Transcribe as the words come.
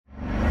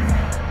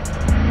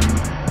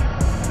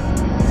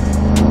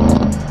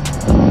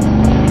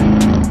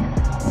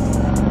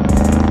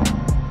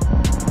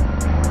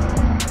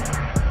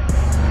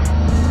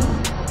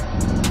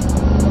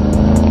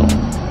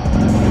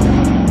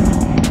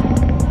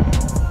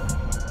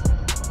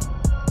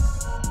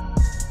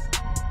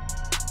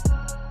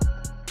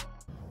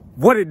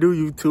What it do,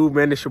 YouTube,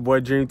 man? It's your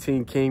boy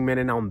Dreaamteamking, man,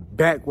 and I'm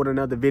back with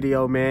another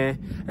video,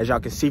 man. As y'all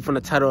can see from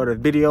the title of the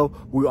video,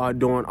 we are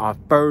doing our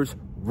first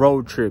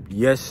road trip.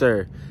 Yes,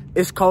 sir.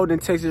 It's cold in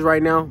Texas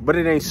right now, but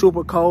it ain't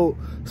super cold,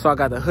 so I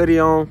got the hoodie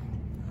on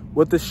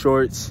with the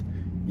shorts.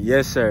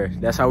 Yes, sir.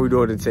 That's how we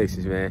do it in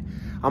Texas, man.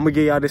 I'm gonna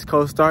give y'all this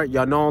cold start.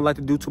 Y'all know I don't like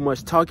to do too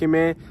much talking,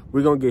 man.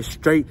 We're gonna get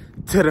straight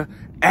to the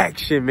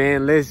action,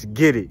 man. Let's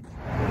get it.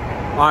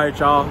 All right,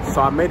 y'all. So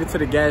I made it to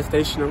the gas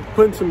station. I'm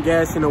putting some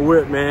gas in the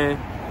whip, man.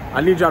 I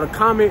need y'all to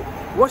comment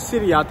what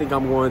city y'all think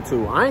I'm going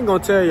to. I ain't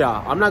gonna tell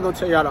y'all. I'm not gonna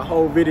tell y'all the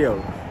whole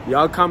video.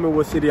 Y'all comment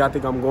what city I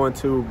think I'm going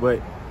to.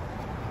 But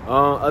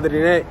other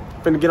than that,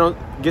 I'm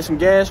finna get some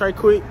gas right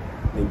quick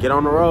and get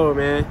on the road,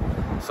 man.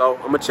 So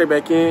I'm gonna check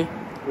back in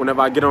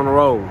whenever I get on the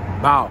road.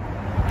 Bow.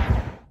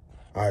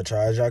 All right, y'all.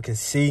 As y'all can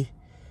see,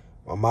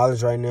 my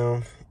mileage right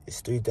now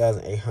is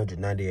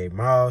 3,898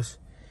 miles.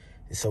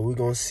 And so we're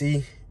gonna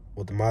see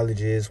what the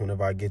mileage is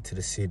whenever I get to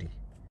the city.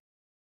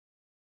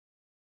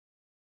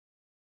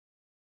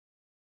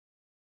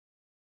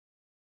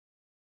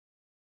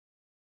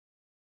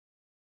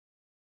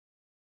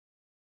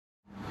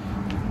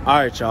 All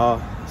right,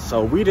 y'all.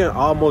 So we done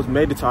almost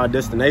made it to our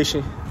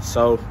destination.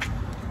 So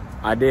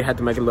I did have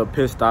to make a little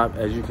pit stop,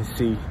 as you can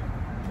see.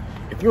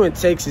 If you're in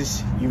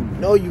Texas, you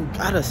know you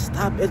gotta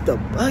stop at the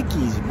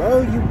Buc-ee's,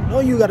 bro. You know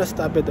you gotta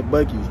stop at the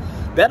Buc-ee's.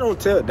 That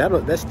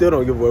still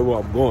don't give away where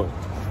I'm going.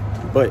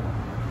 But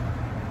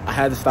I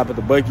had to stop at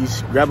the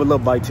Buc-ee's, grab a little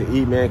bite to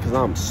eat, man, because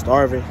I'm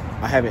starving.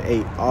 I haven't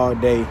ate all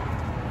day.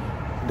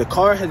 The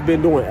car has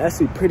been doing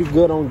actually pretty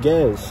good on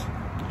gas.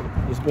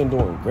 It's been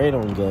doing great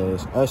on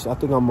gas. Actually, I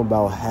think I'm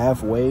about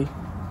halfway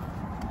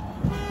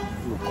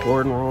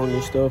recording wrong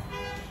and stuff.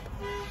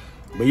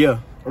 But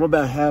yeah, I'm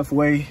about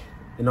halfway,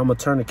 and I'm gonna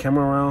turn the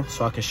camera around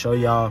so I can show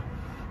y'all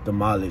the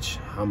mileage,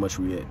 how much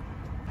we at.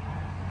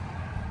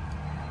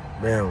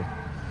 Bam.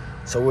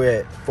 So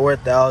we're at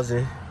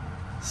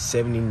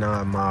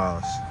 4,079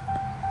 miles.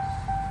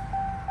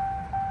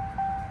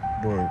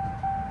 Doing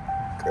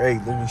great.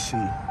 Let me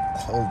see.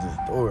 Close this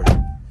door.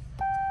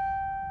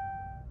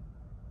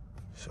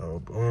 So,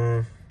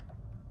 boom.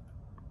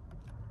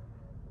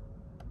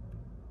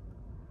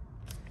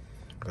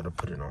 Gotta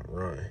put it on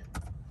run.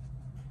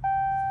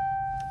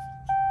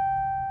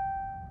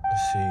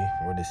 Let's see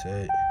where this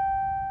at.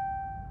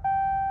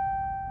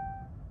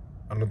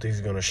 I don't think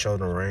it's gonna show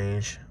the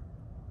range.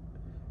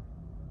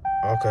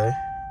 Okay.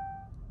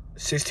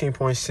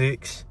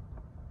 16.6.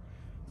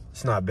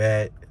 It's not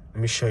bad.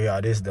 Let me show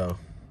y'all this though.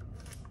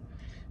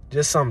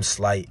 Just something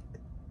slight.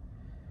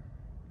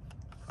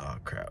 Oh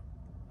crap.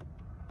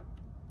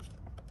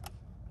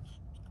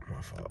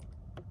 My fault.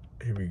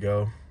 Here we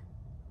go.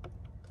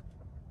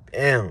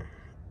 Damn.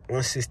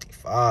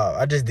 165.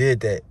 I just did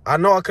that. I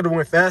know I could have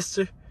went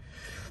faster,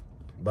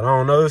 but I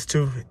don't know.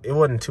 It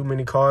wasn't too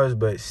many cars,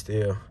 but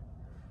still,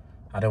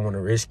 I didn't want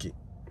to risk it.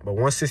 But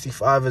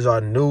 165 is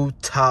our new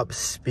top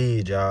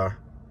speed, y'all.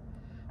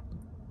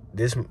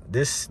 This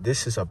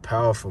is a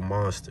powerful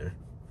monster.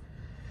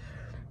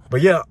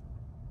 But yeah,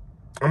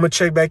 I'm gonna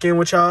check back in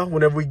with y'all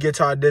whenever we get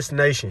to our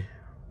destination.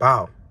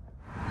 Bow.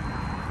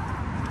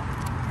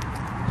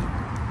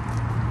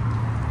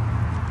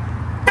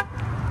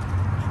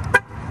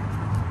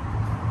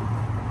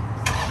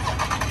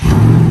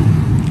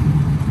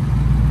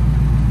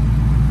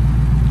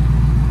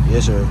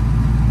 Yes, sir.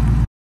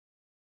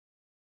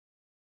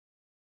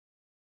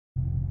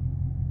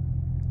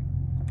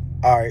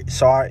 All right,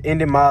 so our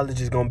ending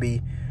mileage is gonna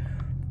be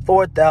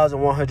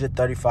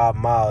 4,135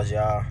 miles,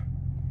 y'all.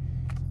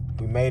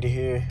 We made it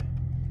here.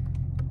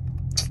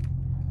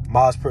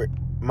 Miles per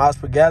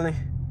gallon,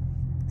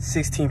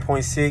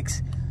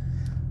 16.6.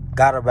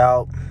 Got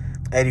about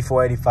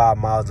 84, 85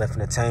 miles left in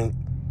the tank.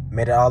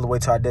 Made it all the way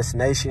to our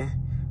destination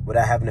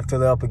without having to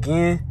fill it up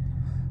again.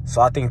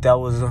 So I think that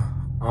was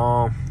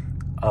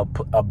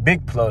a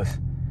big plus,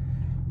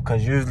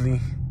 because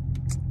usually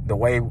the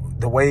way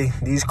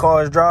these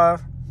cars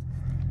drive,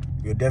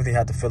 you'll definitely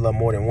have to fill up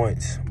more than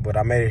once. But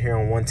I made it here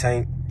on one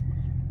tank,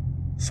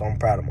 so I'm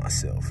proud of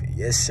myself.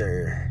 Yes,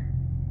 sir.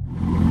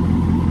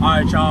 All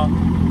right, y'all.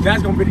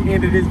 That's gonna be the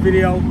end of this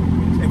video.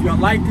 If y'all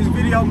like this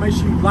video, make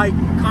sure you like,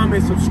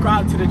 comment,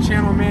 subscribe to the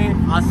channel,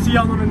 man. I'll see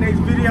y'all on the next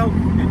video,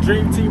 and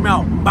Dream Team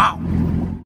out. Bow.